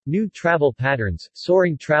New travel patterns,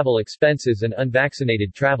 soaring travel expenses and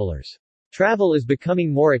unvaccinated travelers. Travel is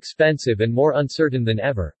becoming more expensive and more uncertain than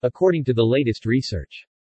ever, according to the latest research.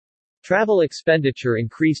 Travel expenditure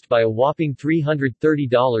increased by a whopping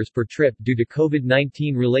 $330 per trip due to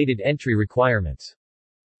COVID-19 related entry requirements.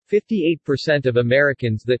 58% of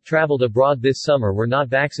Americans that traveled abroad this summer were not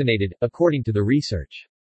vaccinated, according to the research.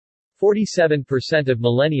 47% of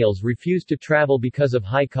millennials refused to travel because of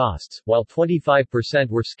high costs, while 25%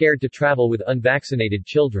 were scared to travel with unvaccinated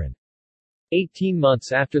children. 18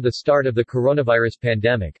 months after the start of the coronavirus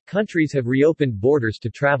pandemic, countries have reopened borders to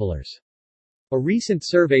travelers. A recent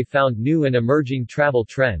survey found new and emerging travel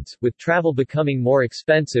trends, with travel becoming more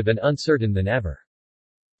expensive and uncertain than ever.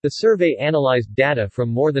 The survey analyzed data from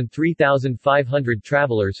more than 3,500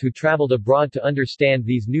 travelers who traveled abroad to understand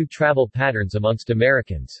these new travel patterns amongst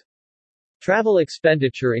Americans. Travel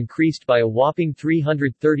expenditure increased by a whopping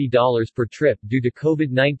 $330 per trip due to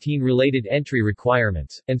COVID-19 related entry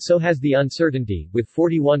requirements, and so has the uncertainty, with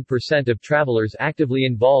 41% of travelers actively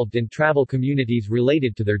involved in travel communities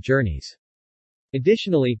related to their journeys.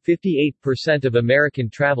 Additionally, 58% of American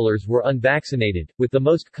travelers were unvaccinated, with the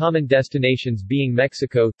most common destinations being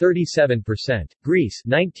Mexico 37%, Greece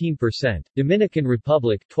 19%, Dominican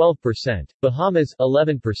Republic 12%, Bahamas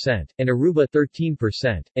 11%, and Aruba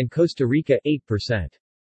 13%, and Costa Rica 8%.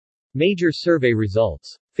 Major survey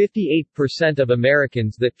results. 58% of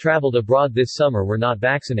Americans that traveled abroad this summer were not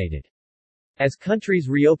vaccinated. As countries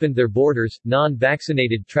reopened their borders,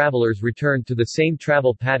 non-vaccinated travelers returned to the same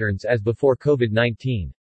travel patterns as before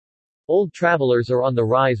COVID-19. Old travelers are on the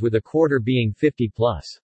rise, with a quarter being 50+.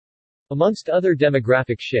 Amongst other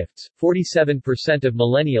demographic shifts, 47% of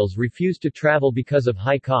millennials refused to travel because of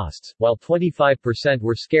high costs, while 25%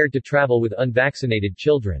 were scared to travel with unvaccinated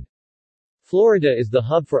children. Florida is the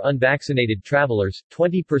hub for unvaccinated travelers.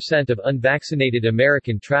 20% of unvaccinated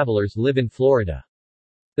American travelers live in Florida.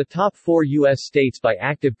 The top 4 U.S. states by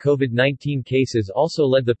active COVID-19 cases also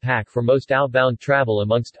led the pack for most outbound travel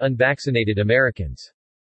amongst unvaccinated Americans.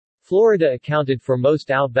 Florida accounted for most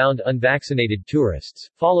outbound unvaccinated tourists,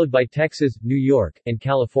 followed by Texas, New York, and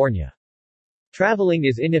California. Traveling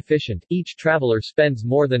is inefficient. Each traveler spends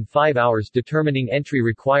more than 5 hours determining entry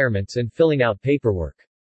requirements and filling out paperwork.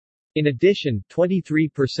 In addition,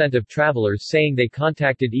 23% of travelers saying they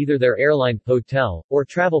contacted either their airline, hotel, or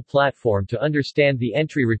travel platform to understand the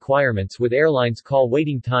entry requirements, with airlines call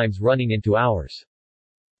waiting times running into hours.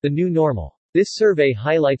 The new normal. This survey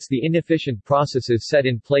highlights the inefficient processes set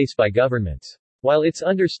in place by governments. While it's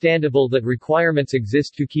understandable that requirements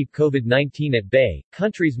exist to keep COVID-19 at bay,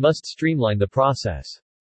 countries must streamline the process.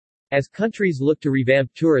 As countries look to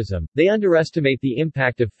revamp tourism, they underestimate the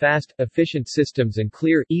impact of fast, efficient systems and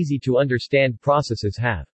clear, easy-to-understand processes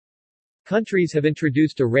have. Countries have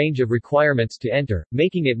introduced a range of requirements to enter,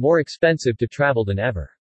 making it more expensive to travel than ever.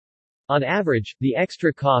 On average, the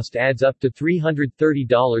extra cost adds up to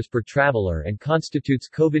 $330 per traveler and constitutes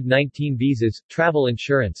COVID-19 visas, travel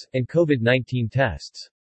insurance, and COVID-19 tests.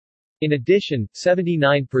 In addition,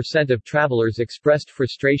 79% of travelers expressed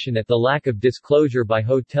frustration at the lack of disclosure by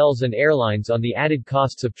hotels and airlines on the added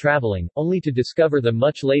costs of traveling, only to discover them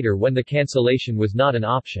much later when the cancellation was not an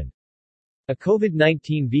option. A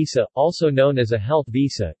COVID-19 visa, also known as a health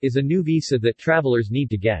visa, is a new visa that travelers need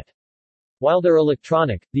to get. While they're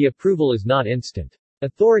electronic, the approval is not instant.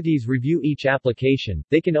 Authorities review each application,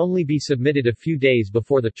 they can only be submitted a few days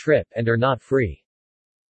before the trip, and are not free.